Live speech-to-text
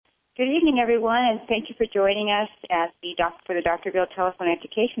Good evening, everyone, and thank you for joining us for the Dr. Bill Telephone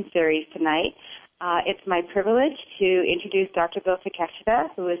Education Series tonight. It's my privilege to introduce Dr. Bill Takeshita,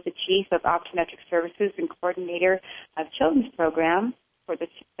 who is the Chief of Optometric Services and Coordinator of Children's Program for the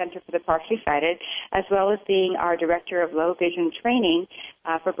Center for the Partially Sighted, as well as being our Director of Low Vision Training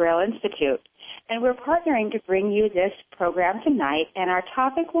for Braille Institute. And we're partnering to bring you this program tonight, and our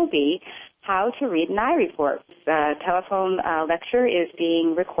topic will be how to read an eye report. The telephone lecture is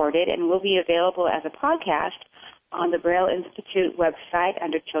being recorded and will be available as a podcast on the Braille Institute website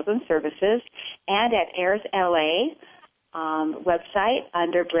under Children's Services and at AIRS LA website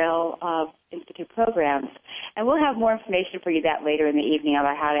under Braille Institute programs. And we'll have more information for you that later in the evening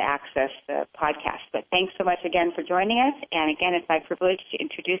about how to access the podcast. But thanks so much again for joining us. And again, it's my privilege to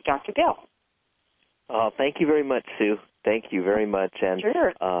introduce Dr. Bill. Thank you very much, Sue. Thank you very much. And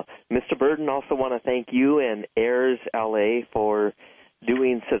sure. Mr. Burden, also want to thank you and AIRS LA for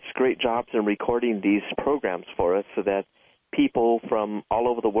doing such great jobs in recording these programs for us so that people from all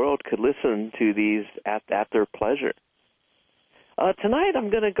over the world could listen to these at their pleasure. Tonight I'm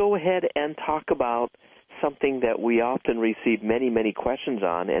going to go ahead and talk about something that we often receive many, many questions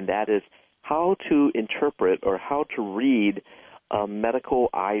on, and that is how to interpret or how to read a medical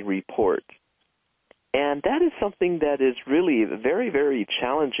eye report. And that is something that is really a very, very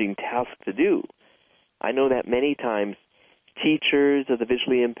challenging task to do. I know that many times teachers of the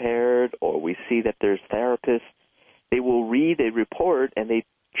visually impaired, or we see that there's therapists, they will read a report and they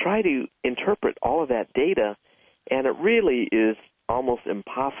try to interpret all of that data, and it really is almost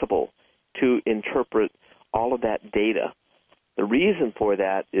impossible to interpret all of that data. The reason for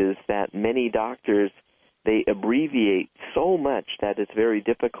that is that many doctors, they abbreviate so much that it's very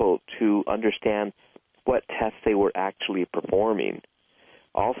difficult to understand what tests they were actually performing.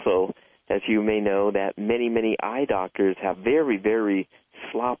 Also, as you may know, that many, many eye doctors have very, very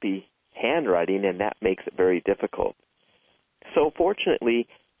sloppy handwriting, and that makes it very difficult. So fortunately,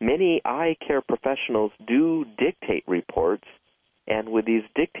 many eye care professionals do dictate reports, and with these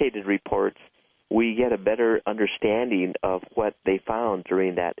dictated reports, we get a better understanding of what they found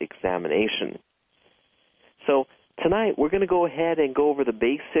during that examination. So tonight, we're going to go ahead and go over the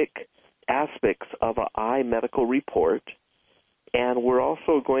basic aspects of an eye medical report, and we're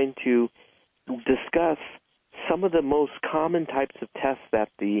also going to discuss some of the most common types of tests that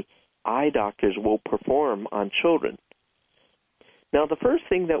the eye doctors will perform on children. Now, the first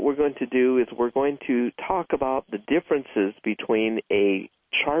thing that we're going to do is we're going to talk about the differences between a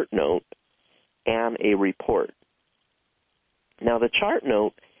chart note and a report. Now, the chart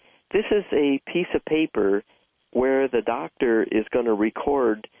note, this is a piece of paper where the doctor is going to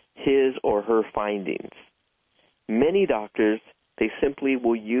record his or her findings. Many doctors, they simply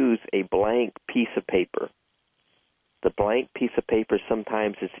will use a blank piece of paper. The blank piece of paper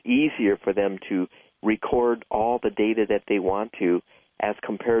sometimes is easier for them to record all the data that they want to as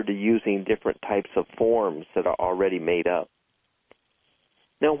compared to using different types of forms that are already made up.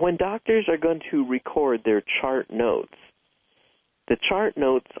 Now, when doctors are going to record their chart notes, the chart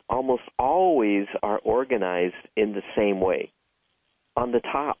notes almost always are organized in the same way. On the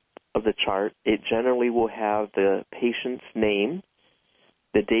top of the chart, it generally will have the patient's name,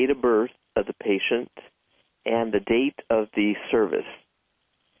 the date of birth of the patient, and the date of the service.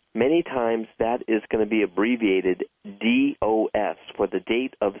 Many times that is going to be abbreviated DOS for the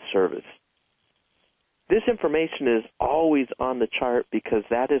date of service. This information is always on the chart because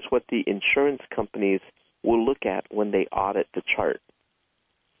that is what the insurance companies will look at when they audit the chart.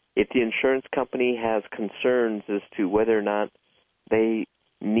 If the insurance company has concerns as to whether or not they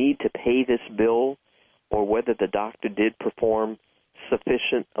need to pay this bill or whether the doctor did perform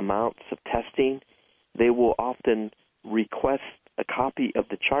sufficient amounts of testing, they will often request a copy of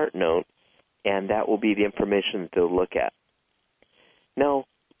the chart note, and that will be the information that they'll look at. Now,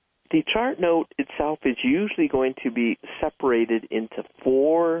 the chart note itself is usually going to be separated into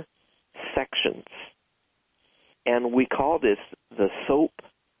 4 sections, and we call this the SOAP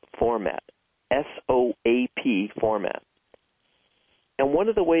format, SOAP format. And one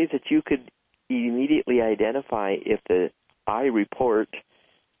of the ways that you could immediately identify if the eye report,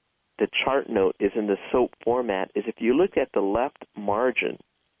 the chart note, is in the SOAP format is if you look at the left margin,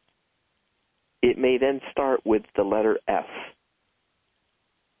 it may then start with the letter S.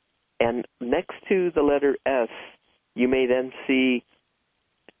 And next to the letter S, you may then see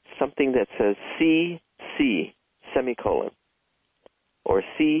something that says CC, semicolon, or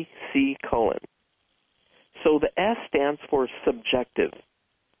CC colon. So the S stands for subjective.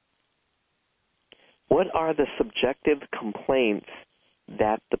 What are the subjective complaints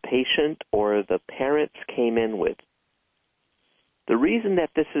that the patient or the parents came in with? The reason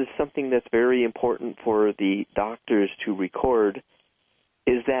that this is something that's very important for the doctors to record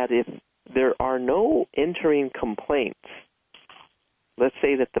is that if there are no entering complaints, let's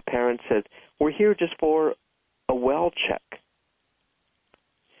say that the parent says, we're here just for a well check.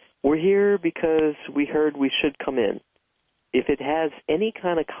 We're here because we heard we should come in. If it has any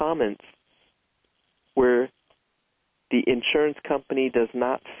kind of comments where the insurance company does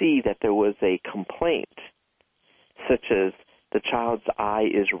not see that there was a complaint, such as the child's eye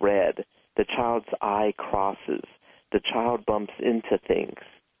is red, the child's eye crosses, the child bumps into things.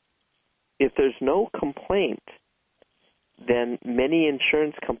 If there's no complaint, then many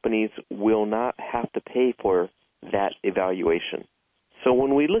insurance companies will not have to pay for that evaluation. So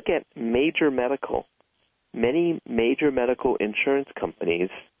when we look at many major medical insurance companies,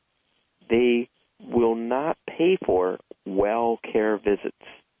 they will not pay for well care visits.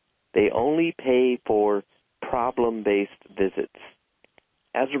 They only pay for problem-based visits.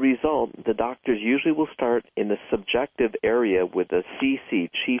 As a result, the doctors usually will start in the subjective area with a CC,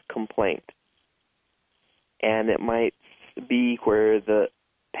 chief complaint. And it might be where the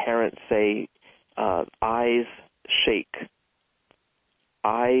parents say, eyes shake,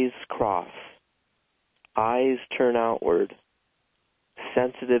 eyes cross, eyes turn outward,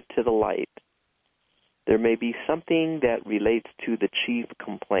 sensitive to the light. There may be something that relates to the chief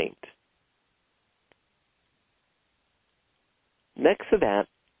complaint. Next to that,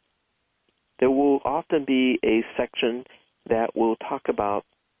 there will often be a section that will talk about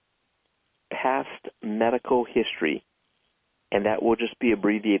past medical history, and that will just be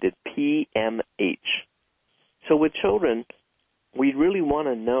abbreviated PMH. So with children, we really want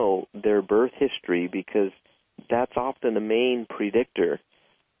to know their birth history because that's often the main predictor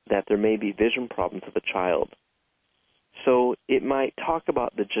that there may be vision problems of a child. So it might talk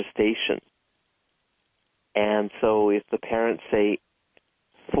about the gestation. And so if the parents say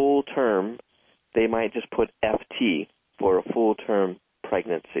full term, they might just put FT for a full term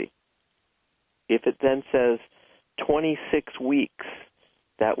pregnancy. If it then says 26 weeks,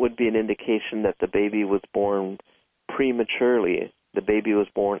 that would be an indication that the baby was born prematurely. The baby was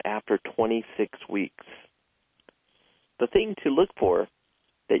born after 26 weeks. The thing to look for,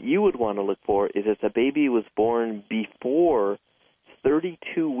 that you would want to look for, is if the baby was born before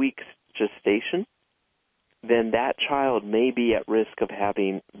 32 weeks gestation, then that child may be at risk of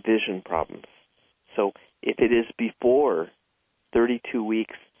having vision problems. So if it is before 32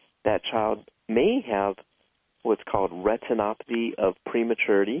 weeks, that child may have what's called retinopathy of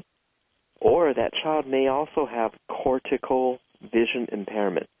prematurity, or that child may also have cortical vision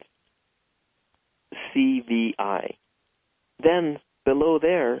impairment, CVI. Then below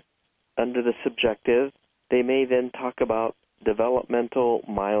there, under the subjective, they may then talk about developmental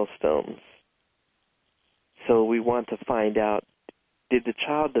milestones. So we want to find out, did the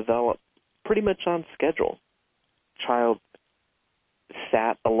child develop pretty much on schedule? Child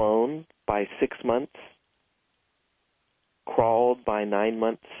sat alone by 6 months, crawled by 9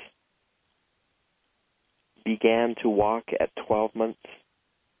 months, began to walk at 12 months.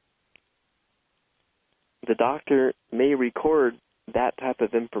 The doctor may record that type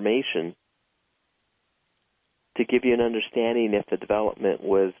of information to give you an understanding if the development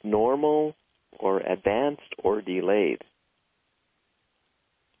was normal or advanced or delayed.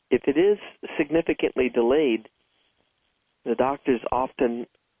 If it is significantly delayed, the doctors often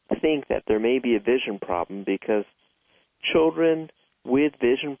think that there may be a vision problem because children with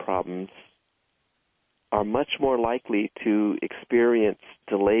vision problems are much more likely to experience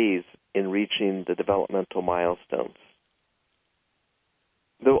delays in reaching the developmental milestones.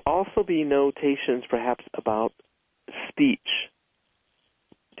 There will also be notations perhaps about speech.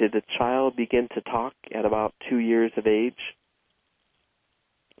 Did the child begin to talk at about 2 years of age?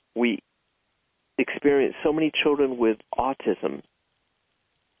 We experience so many children with autism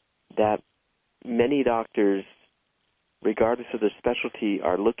that many doctors, regardless of their specialty,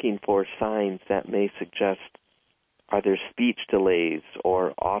 are looking for signs that may suggest, are there speech delays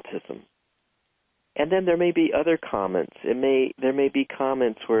or autism? And then there may be other comments. There may be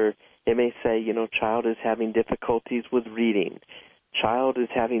comments where it may say, child is having difficulties with reading. Child is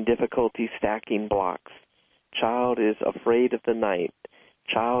having difficulty stacking blocks. Child is afraid of the night.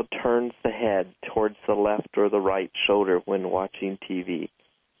 Child turns the head towards the left or the right shoulder when watching TV.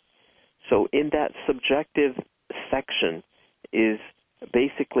 So in that subjective section is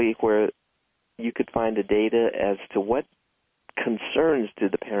basically where you could find the data as to what concerns do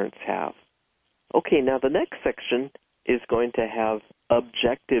the parents have. Okay, now the next section is going to have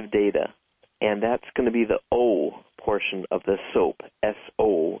objective data, and that's going to be the O portion of the SOAP,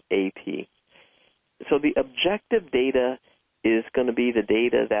 S-O-A-P. So the objective data is going to be the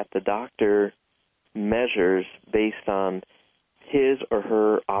data that the doctor measures based on his or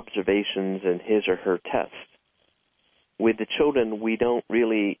her observations and his or her tests. With the children, we don't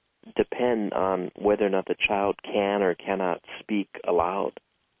really depend on whether or not the child can or cannot speak aloud.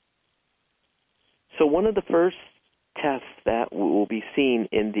 So one of the first tests that will be seen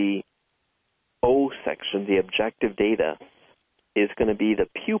in the O section, the objective data, is going to be the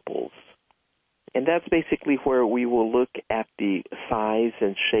pupils. And that's basically where we will look at the size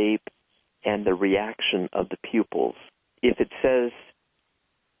and shape and the reaction of the pupils. If it says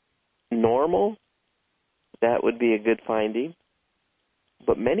normal, that would be a good finding.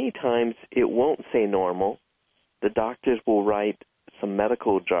 But many times it won't say normal. The doctors will write some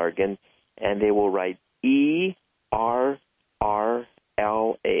medical jargon, and they will write ERRLA.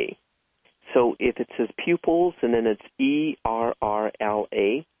 So if it says pupils and then it's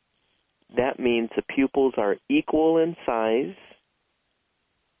ERRLA, that means the pupils are equal in size.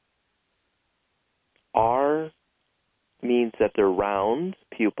 R means that they're round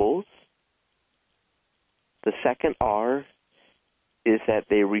pupils. The second R is that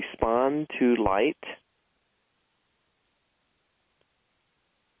they respond to light.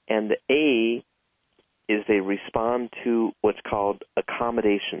 And the A is they respond to what's called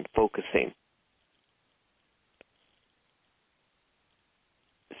accommodation, focusing.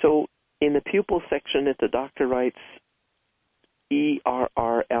 So in the pupil section, if the doctor writes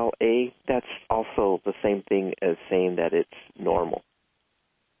ERRLA, that's also the same thing as saying that it's normal.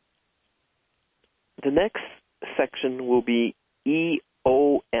 The next section will be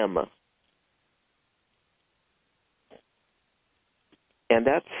EOM. And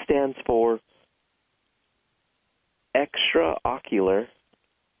that stands for extraocular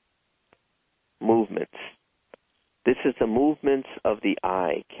movements. This is the movements of the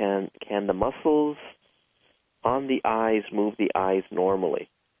eye. Can the muscles on the eyes move the eyes normally?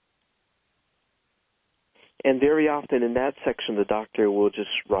 And very often in that section, the doctor will just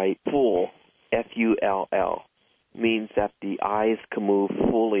write full, F-U-L-L, means that the eyes can move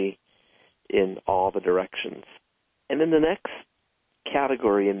fully in all the directions. And then the next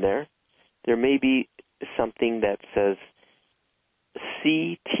category in there may be something that says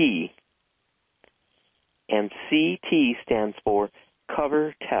CT. And CT stands for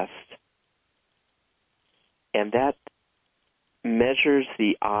cover test. And that measures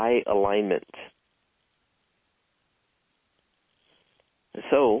the eye alignment.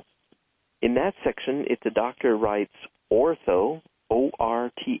 So, in that section, if the doctor writes ortho,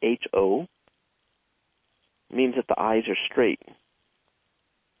 O-R-T-H-O, means that the eyes are straight.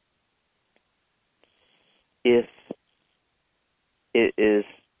 If it is,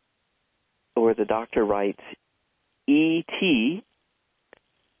 or the doctor writes E-T,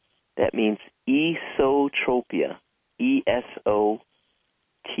 that means esotropia, E-S-O-T-R-O-P-I-A,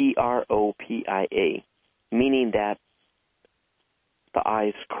 meaning that the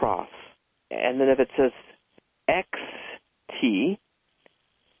eyes cross. And then if it says X-T,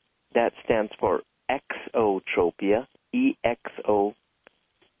 that stands for exotropia, E-X-O-T-R-O-P-I-A,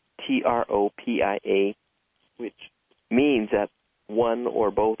 which means that one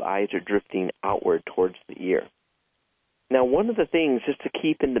or both eyes are drifting outward towards the ear. Now, one of the things just to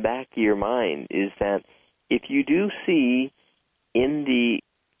keep in the back of your mind is that if you do see in the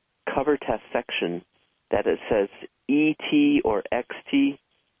cover test section that it says ET or XT,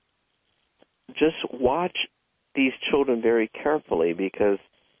 just watch these children very carefully, because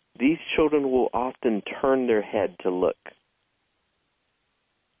these children will often turn their head to look.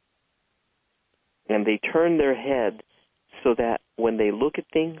 And they turn their head so that when they look at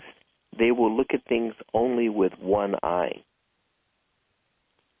things, they will look at things only with one eye.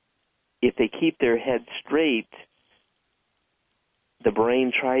 If they keep their head straight, the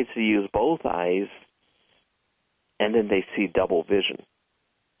brain tries to use both eyes, and then they see double vision.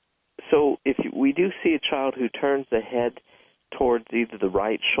 So if we do see a child who turns the head towards either the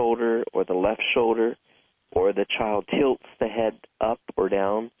right shoulder or the left shoulder, or the child tilts the head up or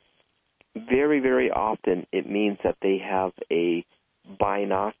down, very, very often it means that they have a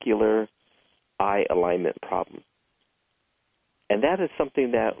binocular eye alignment problem. And that is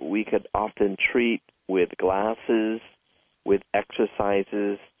something that we could often treat with glasses, with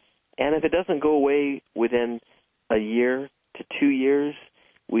exercises, and if it doesn't go away within a year to 2 years,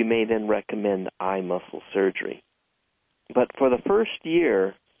 we may then recommend eye muscle surgery. But for the first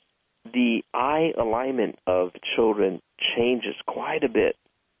year, the eye alignment of children changes quite a bit.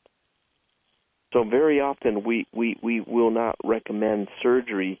 So very often we will not recommend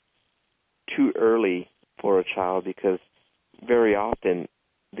surgery too early for a child, because very often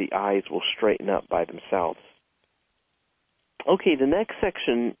the eyes will straighten up by themselves. Okay, the next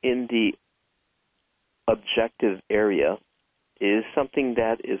section in the objective area is something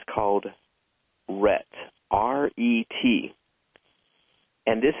that is called RET, R-E-T.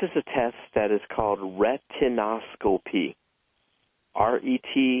 And this is a test that is called retinoscopy,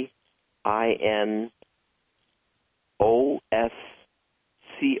 R-E-T-I-N-O-S-C-O-P-Y.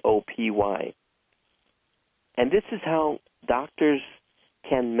 And this is how doctors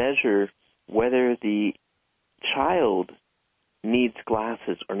can measure whether the child needs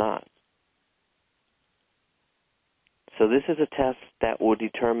glasses or not. So this is a test that will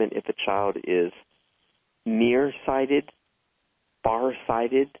determine if a child is nearsighted,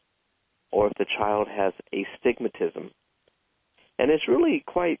 farsighted, or if the child has astigmatism. And it's really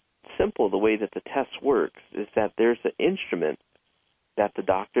quite simple the way that the test works, is that there's an instrument that the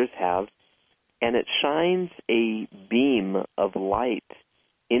doctors have, and it shines a beam of light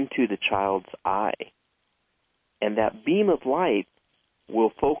into the child's eye. And that beam of light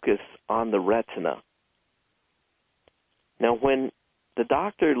will focus on the retina. Now, when the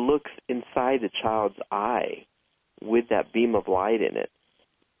doctor looks inside the child's eye with that beam of light in it,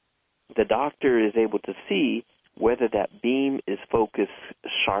 the doctor is able to see whether that beam is focused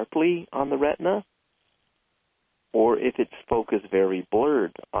sharply on the retina or if it's focused very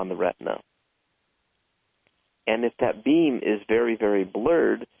blurred on the retina. And if that beam is very, very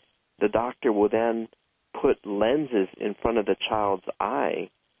blurred, the doctor will then put lenses in front of the child's eye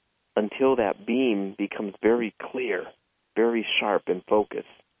until that beam becomes very clear, very sharp and focused.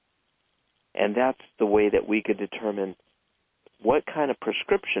 And that's the way that we could determine what kind of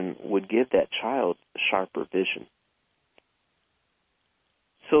prescription would give that child sharper vision.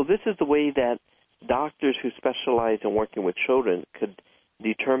 So this is the way that doctors who specialize in working with children could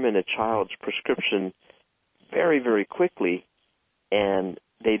determine a child's prescription very, very quickly, and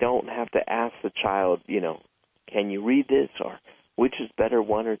they don't have to ask the child, can you read this, or which is better,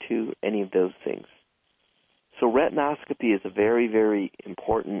 one or two, any of those things. So retinoscopy is a very, very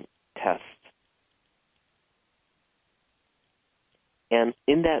important test. And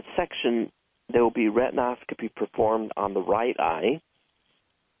in that section, there will be retinoscopy performed on the right eye,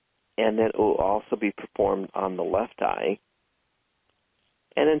 and then it will also be performed on the left eye.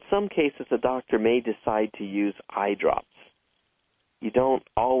 And in some cases, a doctor may decide to use eye drops. You don't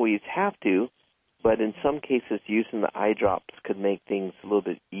always have to, but in some cases, using the eye drops could make things a little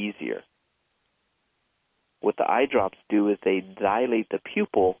bit easier. What the eye drops do is they dilate the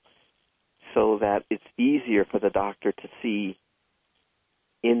pupil so that it's easier for the doctor to see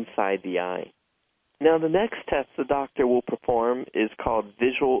inside the eye. Now, the next test the doctor will perform is called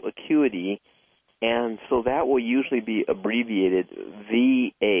visual acuity, and so that will usually be abbreviated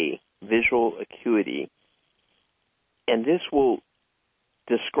VA, visual acuity. And this will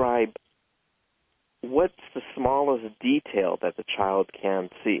describe what's the smallest detail that the child can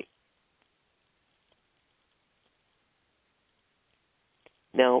see.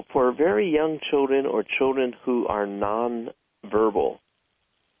 Now, for very young children or children who are nonverbal,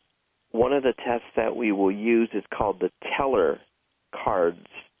 one of the tests that we will use is called the Teller cards,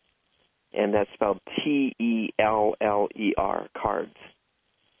 and that's spelled T-E-L-L-E-R, cards.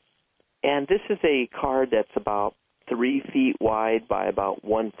 And this is a card that's about 3 feet wide by about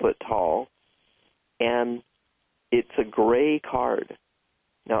 1 foot tall, and it's a gray card.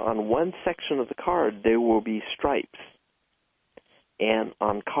 Now, on one section of the card, there will be stripes. And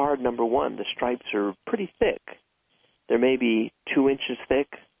on card number 1, the stripes are pretty thick. There may be 2 inches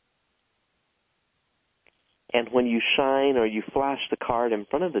thick. And when you shine or you flash the card in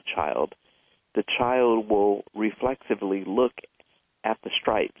front of the child will reflexively look at the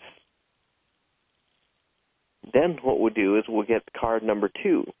stripes. Then what we'll do is we'll get card number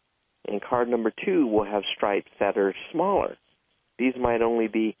 2. And card number 2 will have stripes that are smaller. These might only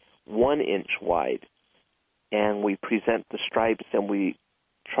be 1 inch wide. And we present the stripes and we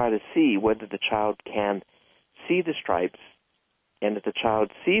try to see whether the child can see the stripes. And if the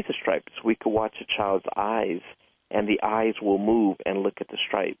child sees the stripes, we can watch the child's eyes, and the eyes will move and look at the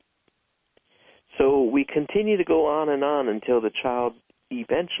stripe. So we continue to go on until the child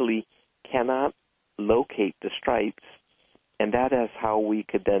eventually cannot locate the stripes, and that is how we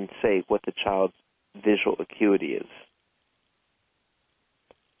could then say what the child's visual acuity is.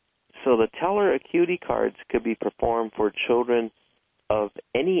 So the Teller acuity cards could be performed for children of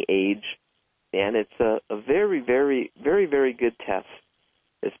any age, and it's a very, very, very, very good test,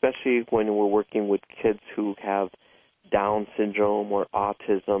 especially when we're working with kids who have Down syndrome or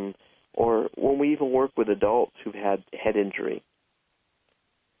autism, or when we even work with adults who've had head injury.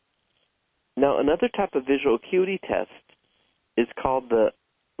 Now, another type of visual acuity test is called the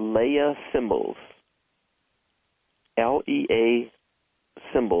Leah symbols. LEA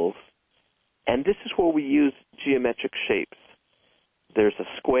symbols, and this is where we use geometric shapes. There's a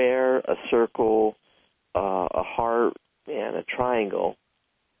square, a circle, a heart, and a triangle.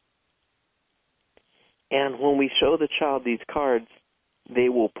 And when we show the child these cards, they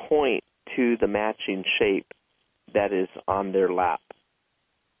will point to the matching shape that is on their lap.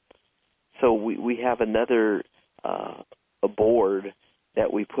 So we have another a board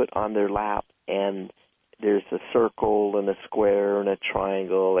that we put on their lap, and there's a circle and a square and a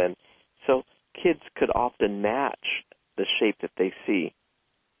triangle, and so kids could often match the shape that they see.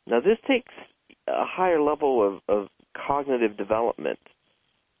 Now, this takes a higher level of cognitive development.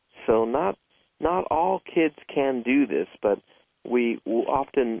 So not all kids can do this, but we will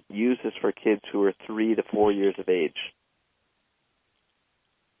often use this for kids who are 3 to 4 years of age.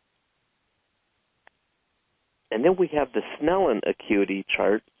 And then we have the Snellen acuity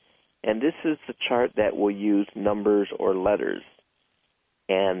chart, and this is the chart that will use numbers or letters.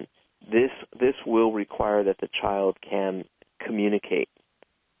 And this will require that the child can communicate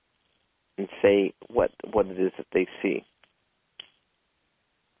and say what it is that they see.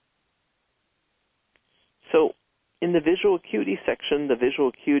 So in the visual acuity section, the visual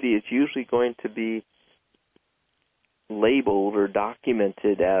acuity is usually going to be labeled or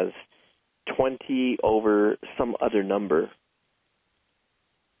documented as 20 over some other number.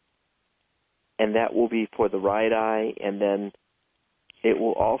 And that will be for the right eye, and then it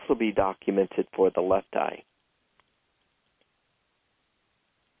will also be documented for the left eye.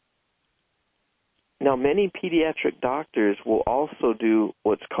 Now, many pediatric doctors will also do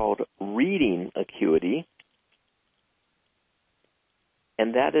what's called reading acuity,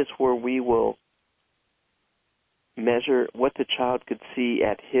 and that is where we will measure what the child could see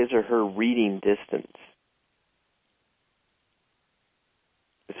at his or her reading distance.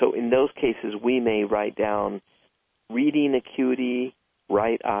 So in those cases, we may write down reading acuity,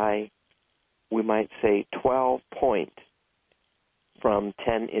 right eye, we might say 12 point from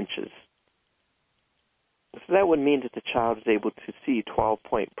 10 inches. So that would mean that the child is able to see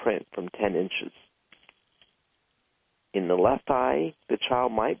 12-point print from 10 inches. In the left eye, the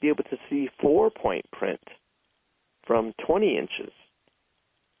child might be able to see 4-point print from 20 inches.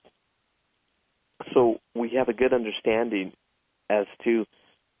 So we have a good understanding as to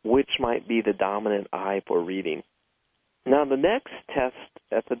which might be the dominant eye for reading. Now, the next test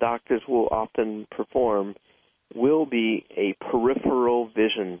that the doctors will often perform will be a peripheral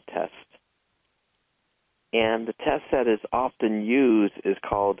vision test. And the test that is often used is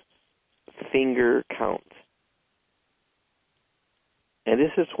called finger count. And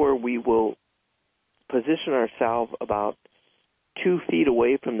this is where we will position ourselves about 2 feet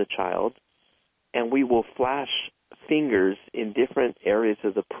away from the child, and we will flash fingers in different areas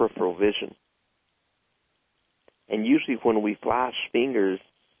of the peripheral vision. And usually when we flash fingers,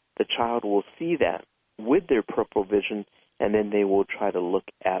 the child will see that with their peripheral vision, and then they will try to look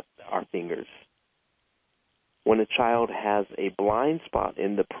at our fingers. When a child has a blind spot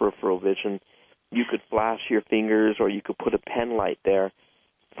in the peripheral vision, you could flash your fingers, or you could put a pen light there,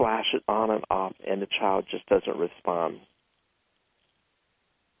 flash it on and off, and the child just doesn't respond.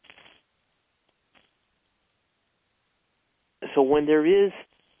 So when there is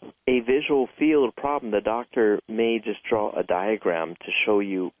a visual field problem, the doctor may just draw a diagram to show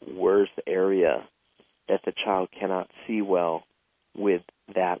you where's the area that the child cannot see well with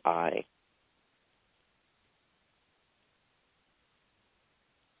that eye.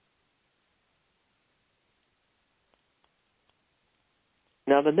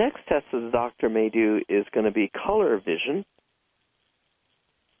 Now, the next test that the doctor may do is going to be color vision.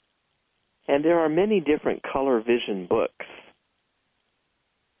 And there are many different color vision books.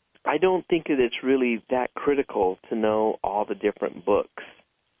 I don't think that it's really that critical to know all the different books.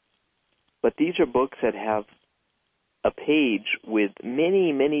 But these are books that have a page with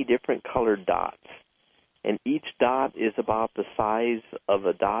many, many different colored dots. And each dot is about the size of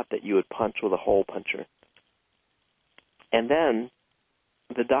a dot that you would punch with a hole puncher. And then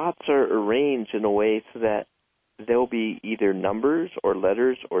the dots are arranged in a way so that there'll be either numbers or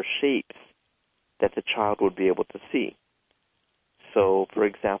letters or shapes that the child would be able to see. So, for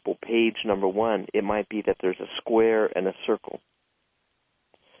example, page number 1, it might be that there's a square and a circle.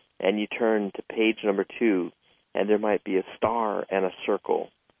 And you turn to page number 2, and there might be a star and a circle.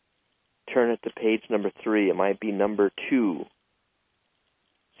 Turn it to page number 3, it might be number 2.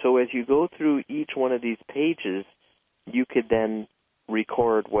 So as you go through each one of these pages, you could then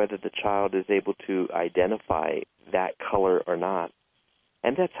record whether the child is able to identify that color or not.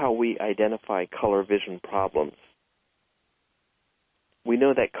 And that's how we identify color vision problems. We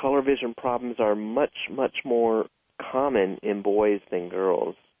know that color vision problems are much, much more common in boys than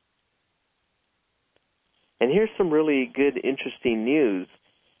girls. And here's some really good, interesting news.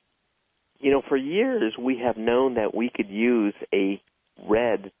 You know, for years we have known that we could use a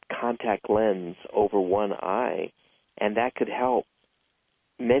red contact lens over one eye, and that could help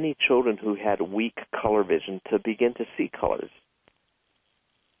many children who had weak color vision to begin to see colors.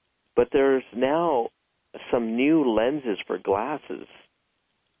 But there's now some new lenses for glasses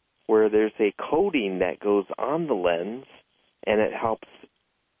where there's a coating that goes on the lens, and it helps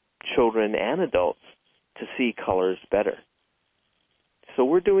children and adults to see colors better. So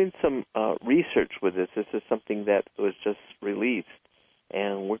we're doing some research with this. This is something that was just released,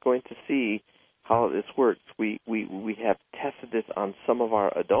 and we're going to see how this works. We have tested this on some of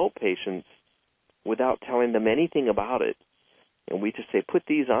our adult patients without telling them anything about it. And we just say, put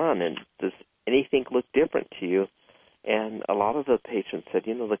these on, and does anything look different to you? And a lot of the patients said,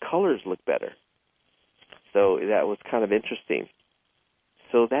 you know, the colors look better. So that was kind of interesting.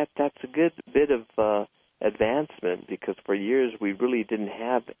 So that's a good bit of advancement, because for years we really didn't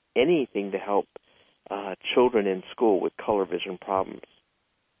have anything to help children in school with color vision problems.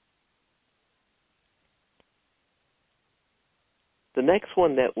 The next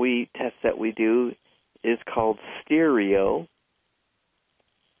one that we test that we do is called stereo.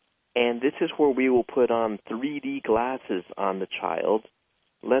 And this is where we will put on 3D glasses on the child,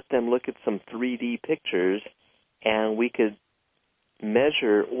 let them look at some 3D pictures, and we could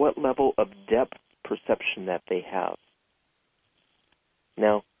measure what level of depth perception that they have.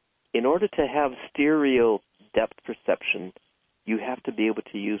 Now, in order to have stereo depth perception, you have to be able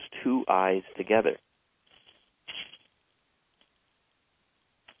to use two eyes together.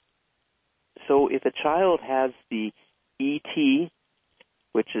 So if a child has the ET,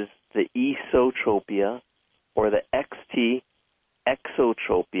 which is the esotropia, or the XT,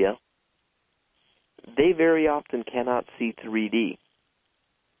 exotropia, they very often cannot see 3D.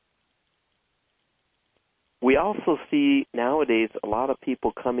 We also see nowadays a lot of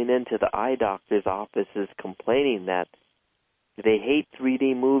people coming into the eye doctor's offices complaining that they hate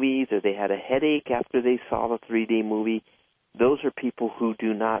 3D movies, or they had a headache after they saw the 3D movie. Those are people who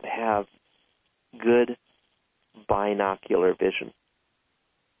do not have good binocular vision.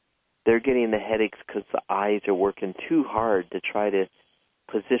 They're getting the headaches because the eyes are working too hard to try to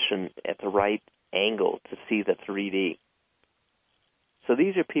position at the right angle to see the 3D. So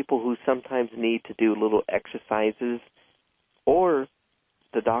these are people who sometimes need to do little exercises, or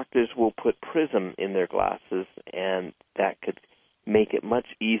the doctors will put prism in their glasses, and that could make it much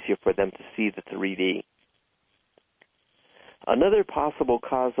easier for them to see the 3D. Another possible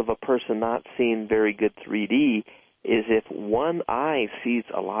cause of a person not seeing very good 3D is if one eye sees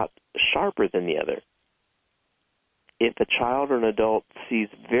a lot sharper than the other. If a child or an adult sees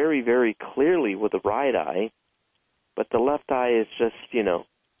very, very clearly with the right eye, but the left eye is just,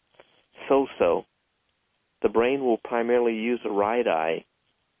 so-so, the brain will primarily use the right eye,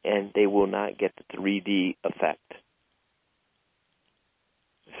 and they will not get the 3D effect.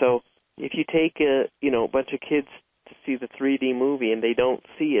 So if you take a bunch of kids to see the 3D movie and they don't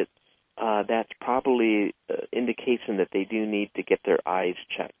see it, that's probably an indication that they do need to get their eyes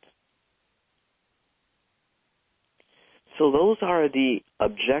checked. So those are the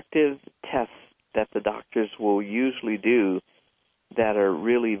objective tests that the doctors will usually do that are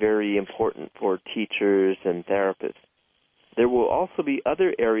really very important for teachers and therapists. There will also be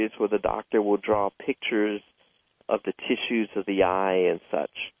other areas where the doctor will draw pictures of the tissues of the eye and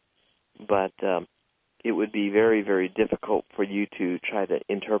such, but it would be very, very difficult for you to try to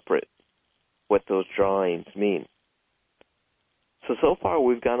interpret what those drawings mean. So far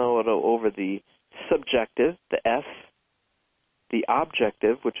we've gone over the subjective, the S, the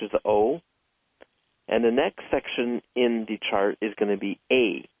objective, which is the O, and the next section in the chart is going to be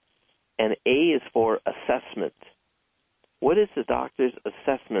A, and A is for assessment. What is the doctor's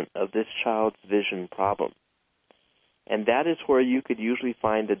assessment of this child's vision problem? And that is where you could usually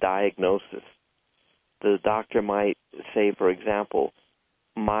find a diagnosis. The doctor might say, for example,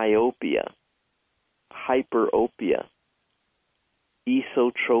 myopia, hyperopia,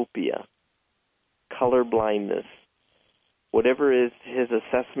 esotropia, color blindness. Whatever is his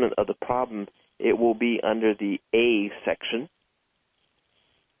assessment of the problem, it will be under the A section.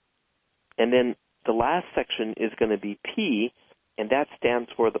 And then the last section is going to be P, and that stands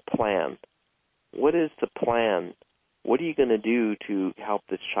for the plan. What is the plan? What are you going to do to help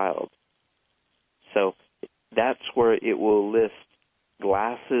this child? So that's where it will list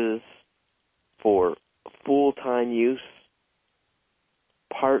glasses for full-time use,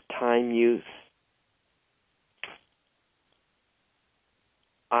 part-time use,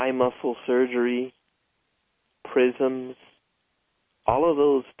 eye muscle surgery, prisms, all of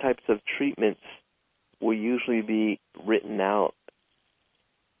those types of treatments will usually be written out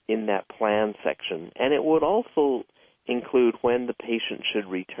in that plan section. And it would also include when the patient should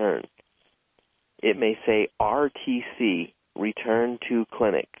return. It may say RTC, return to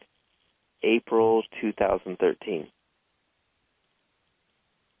clinic, April 2013.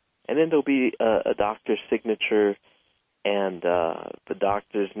 And then there'll be a doctor's signature and the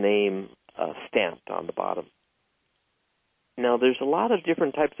doctor's name stamped on the bottom. Now, there's a lot of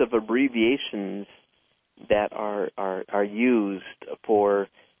different types of abbreviations that are used for,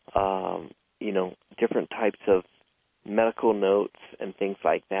 different types of medical notes and things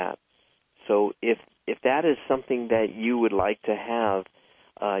like that. So if that is something that you would like to have,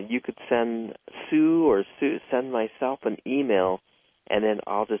 you could send send myself an email, and then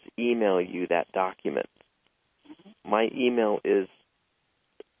I'll just email you that document. My email is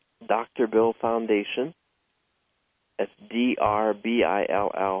Dr. Bill Foundation, that's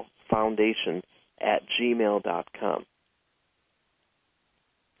DRBILL Foundation @gmail.com.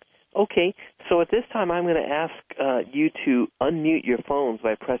 Okay, so at this time I'm going to ask you to unmute your phones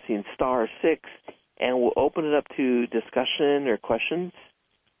by pressing *6, and we'll open it up to discussion or questions.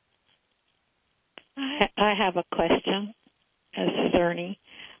 I have a question, as is Ernie.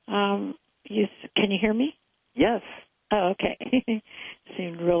 Can you hear me? Yes. Oh, okay.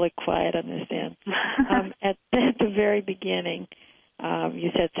 Seemed really quiet on this end. At the very beginning,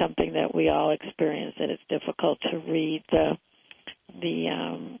 you said something that we all experience, that it's difficult to read the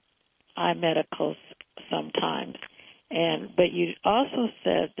iMedicals sometimes. But you also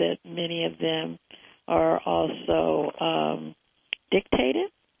said that many of them are also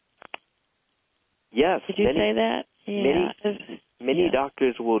dictated? Yes. Did you say that? Yeah. Many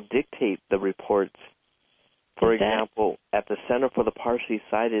doctors will dictate the reports. For example, at the Center for the Partially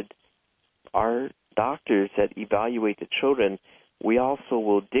Sighted, our doctors that evaluate the children, we also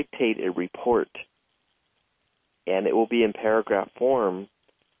will dictate a report, and it will be in paragraph form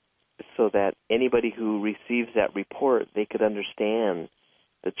so that anybody who receives that report, they could understand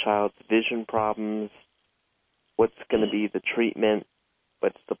the child's vision problems, what's going to be the treatment,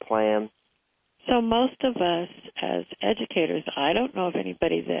 what's the plan. So most of us as educators, I don't know of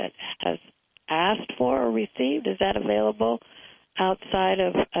anybody that has asked for or received. Is that available outside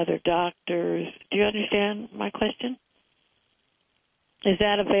of other doctors? Do you understand my question? Is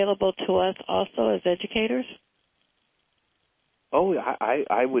that available to us also as educators? Oh,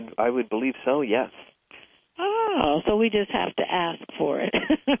 I would believe so, yes. Oh, so we just have to ask for it.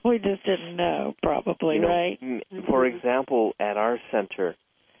 We just didn't know, probably, right? For example, at our center,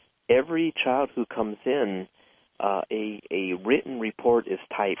 every child who comes in, a written report is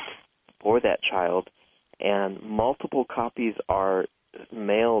typed for that child, and multiple copies are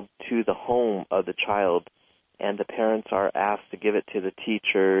mailed to the home of the child, and the parents are asked to give it to the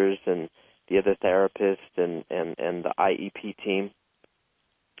teachers and the other therapists and the IEP team.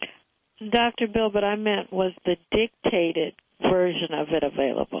 Dr. Bill, but I meant, was the dictated version of it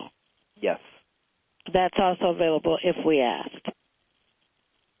available? Yes. That's also available if we asked.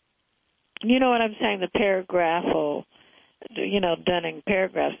 You know what I'm saying? The paragraph, done in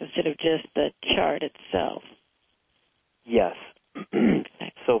paragraphs instead of just the chart itself. Yes.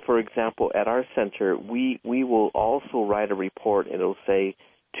 So, for example, at our center, we will also write a report, and it'll say,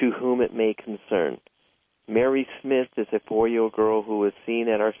 to whom it may concern. Mary Smith is a 4-year-old girl who was seen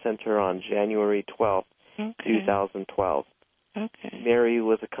at our center on January 12th, 2012. Okay. Mary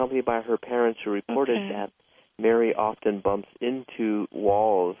was accompanied by her parents who reported that Mary often bumps into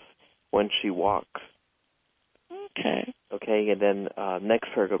walls when she walks. Okay. Okay, and then next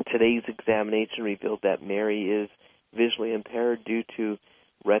paragraph, today's examination revealed that Mary is visually impaired due to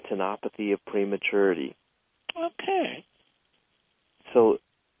retinopathy of prematurity. Okay. So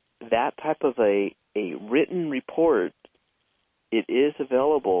that type of a written report, it is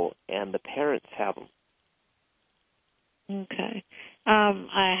available, and the parents have them. Okay.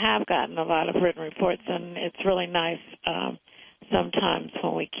 I have gotten a lot of written reports, and it's really nice sometimes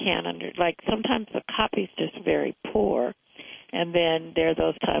when we can't sometimes the copy's just very poor, and then there are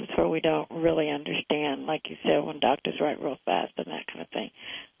those times where we don't really understand, like you said, when doctors write real fast and that kind of thing.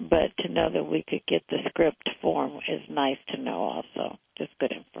 But to know that we could get the script form is nice to know also. Just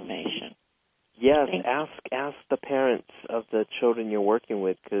good information. Yes, ask the parents of the children you're working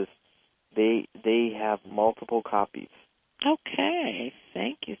with, because they have multiple copies. Okay.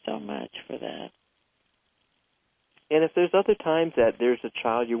 Thank you so much for that. And if there's other times that there's a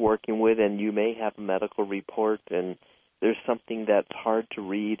child you're working with and you may have a medical report and there's something that's hard to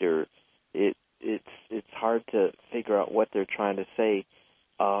read, or it's hard to figure out what they're trying to say,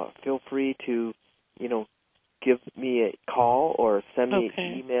 feel free to, give me a call or send me Okay.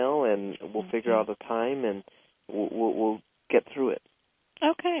 an email, and we'll figure out a time, and we'll get through it.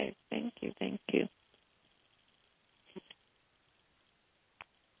 Okay. Thank you.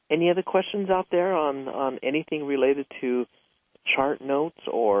 Any other questions out there on anything related to chart notes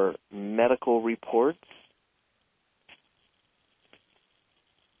or medical reports?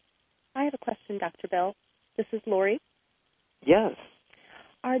 I have a question, Dr. Bill. This is Lori. Yes.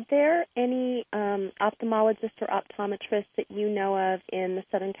 Are there any ophthalmologists or optometrists that you know of in the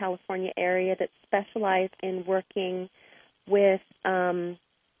Southern California area that specialize in working with, are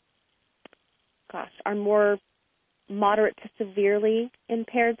more moderate to severely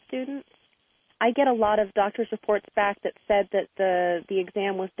impaired students? I get a lot of doctors' reports back that said that the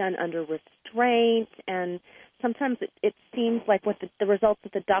exam was done under restraint, and sometimes it seems like what the results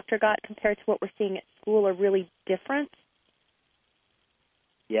that the doctor got compared to what we're seeing at school are really different.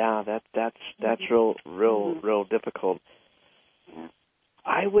 Yeah, that's real difficult.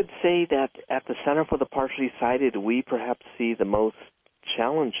 I would say that at the Center for the Partially Sighted, we perhaps see the most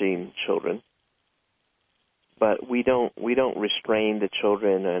challenging children, but we don't restrain the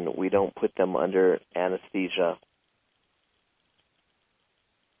children, and we don't put them under anesthesia.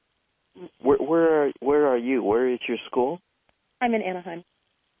 Where are you? Where is your school? I'm in Anaheim.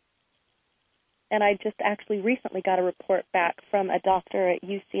 And I just actually recently got a report back from a doctor at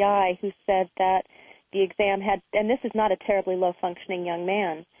UCI who said that the exam had, and this is not a terribly low-functioning young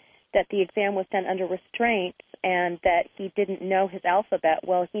man, that the exam was done under restraints and that he didn't know his alphabet.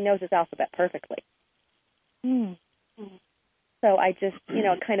 Well, he knows his alphabet perfectly. So I just,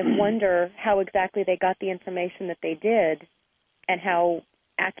 kind of wonder how exactly they got the information that they did and how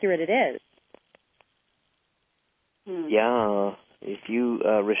accurate it is. Yeah. If you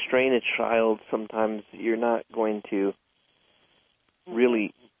restrain a child, sometimes you're not going to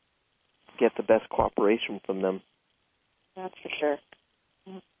really get the best cooperation from them. That's for sure.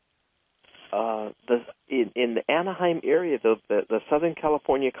 In the Anaheim area, the Southern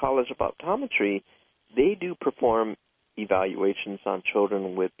California College of Optometry, they do perform evaluations on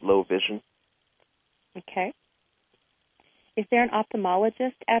children with low vision. Okay. Is there an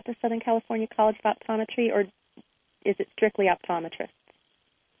ophthalmologist at the Southern California College of Optometry, or is it strictly optometrists?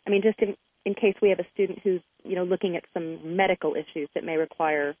 I mean, just in case we have a student who's, looking at some medical issues that may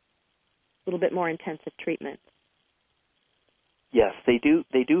require a little bit more intensive treatment. Yes, they do.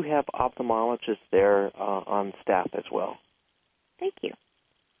 They do have ophthalmologists there on staff as well. Thank you.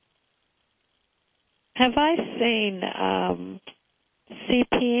 Have I seen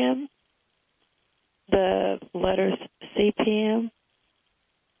CPM? The letters CPM?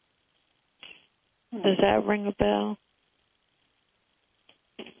 Does that ring a bell?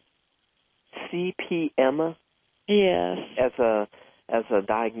 CPM? Yes. As a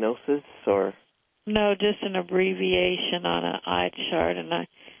diagnosis, or? No, just an abbreviation on an eye chart, and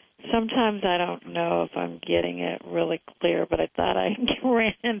sometimes I don't know if I'm getting it really clear, but I thought I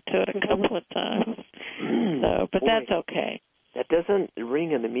ran into it a couple of times. But that's okay. That doesn't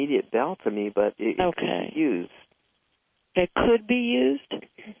ring an immediate bell to me, but it could be used. It could be used?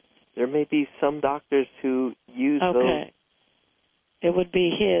 There may be some doctors who use those. It would be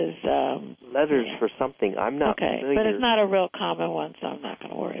his letters for something. I'm not familiar. But it's not a real common one, so I'm not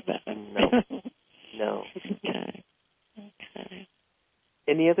going to worry about it. No. Okay.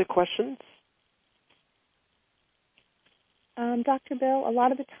 Any other questions? Dr. Bill, a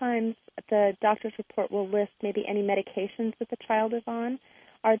lot of the times the doctor's report will list maybe any medications that the child is on.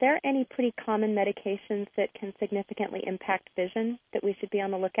 Are there any pretty common medications that can significantly impact vision that we should be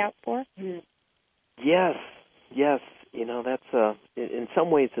on the lookout for? Yes. That's in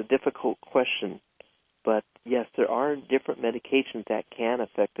some ways a difficult question. But yes, there are different medications that can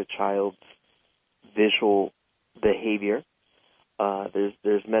affect a child's visual behavior.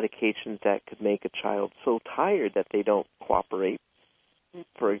 There's medications that could make a child so tired that they don't cooperate.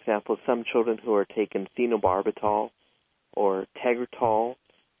 For example, some children who are taking phenobarbital or Tegretol,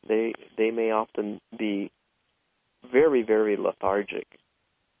 they may often be very, very lethargic.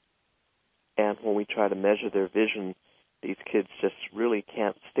 And when we try to measure their vision, these kids just really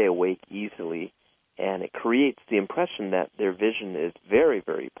can't stay awake easily, and it creates the impression that their vision is very,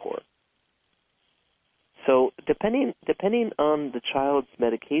 very poor. So depending on the child's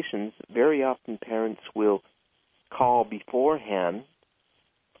medications, very often parents will call beforehand,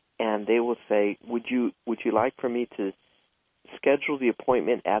 and they will say, would you like for me to schedule the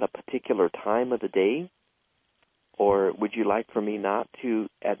appointment at a particular time of the day? Or would you like for me not to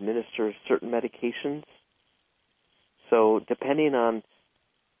administer certain medications? So depending on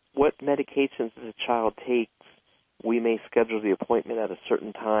what medications the child takes, we may schedule the appointment at a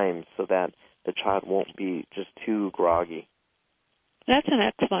certain time so that the child won't be just too groggy. That's an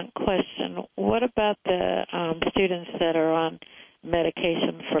excellent question. What about the students that are on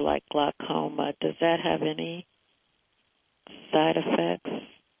medication for, like, glaucoma? Does that have any side effects?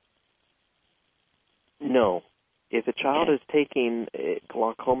 No. If a child is taking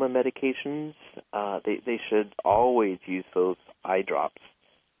glaucoma medications, they should always use those eye drops.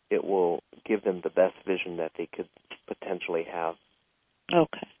 It will give them the best vision that they could potentially have.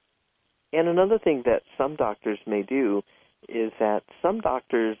 Okay. And another thing that some doctors may do is that some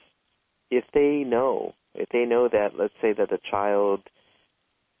doctors, if they know that, let's say that a child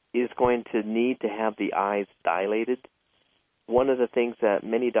is going to need to have the eyes dilated, one of the things that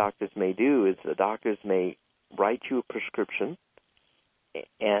many doctors may do is the doctors may write you a prescription,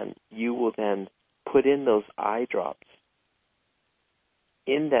 and you will then put in those eye drops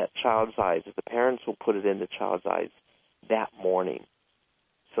in that child's eyes. The parents will put it in the child's eyes that morning.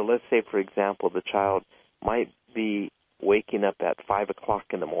 So let's say, for example, the child might be waking up at 5 o'clock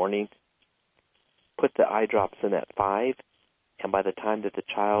in the morning, put the eye drops in at 5, and by the time that the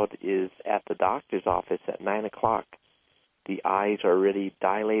child is at the doctor's office at 9 o'clock, the eyes are already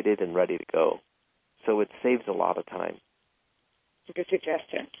dilated and ready to go. So it saves a lot of time. Good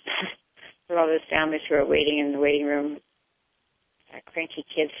suggestion. For all those families who are waiting in the waiting room, cranky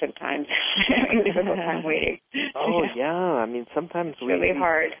kids sometimes having a difficult time waiting. Oh, yeah. I mean, sometimes it's really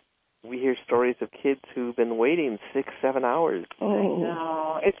hard. We hear stories of kids who've been waiting 6-7 hours. Oh,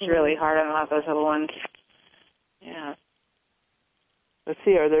 no, it's really hard on a lot of those little ones. Yeah. Let's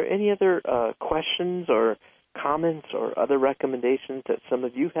see, are there any other questions or comments or other recommendations that some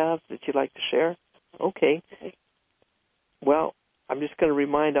of you have that you'd like to share? Okay. Well, I'm just going to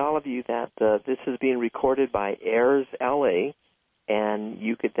remind all of you that this is being recorded by Airs LA, and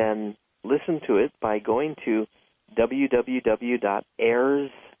you could then listen to it by going to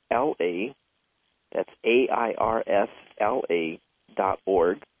www.airsla, that's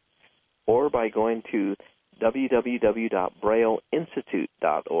AIRSLA.org, or by going to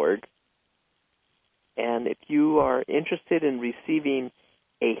www.brailleinstitute.org. And if you are interested in receiving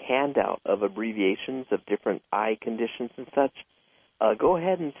a handout of abbreviations of different eye conditions and such, go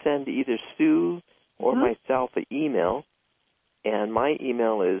ahead and send either Sue or myself an email. And my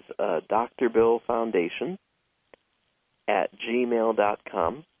email is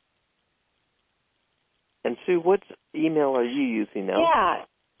drbillfoundation@gmail.com. And Sue, what email are you using now?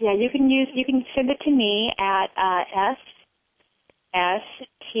 Yeah, you can send it to me at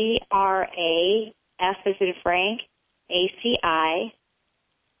STRA, F as in Frank, ACI,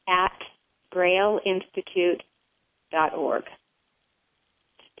 at brailleinstitute.org.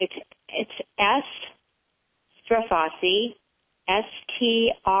 It's S Strafossi,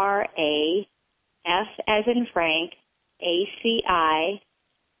 STRA, F as in Frank, ACI,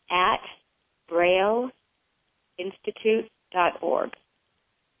 at brailleinstitute.org.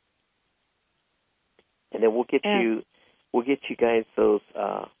 And then we'll get you guys those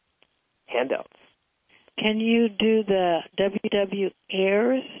handouts. Can you do the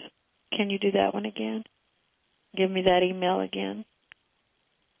WWAirs? Can you do that one again? Give me that email again.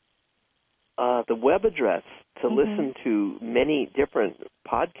 The web address to listen to many different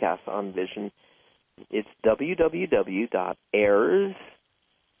podcasts on vision, it's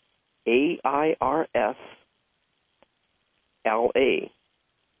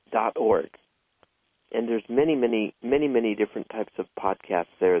www.airsla.org. And there's many different types of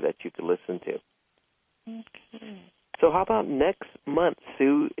podcasts there that you could listen to. Okay. So how about next month,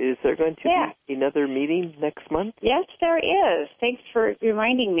 Sue? Is there going to be another meeting next month? Yes, there is. Thanks for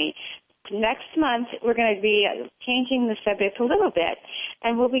reminding me. Next month, we're going to be changing the subject a little bit,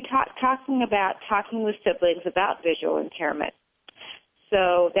 and we'll be talking with siblings about visual impairment.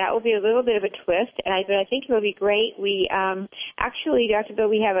 So that will be a little bit of a twist, but I think it will be great. We actually, Dr. Bill,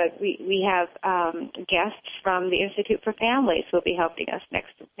 we have guests from the Institute for Families who will be helping us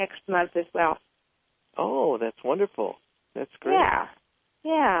next month as well. Oh, that's wonderful. That's great.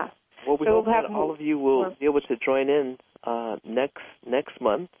 Yeah. Well, we hope that all of you will be able to join in next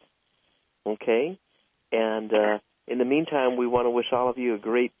month. Okay? And in the meantime, we want to wish all of you a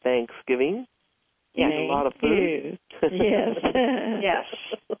great Thanksgiving. Eat a lot of food. Yes. Yes.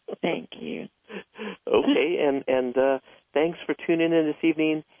 Thank you. Okay, and thanks for tuning in this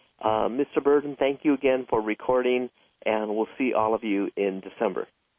evening. Mr. Burden, thank you again for recording, and we'll see all of you in December.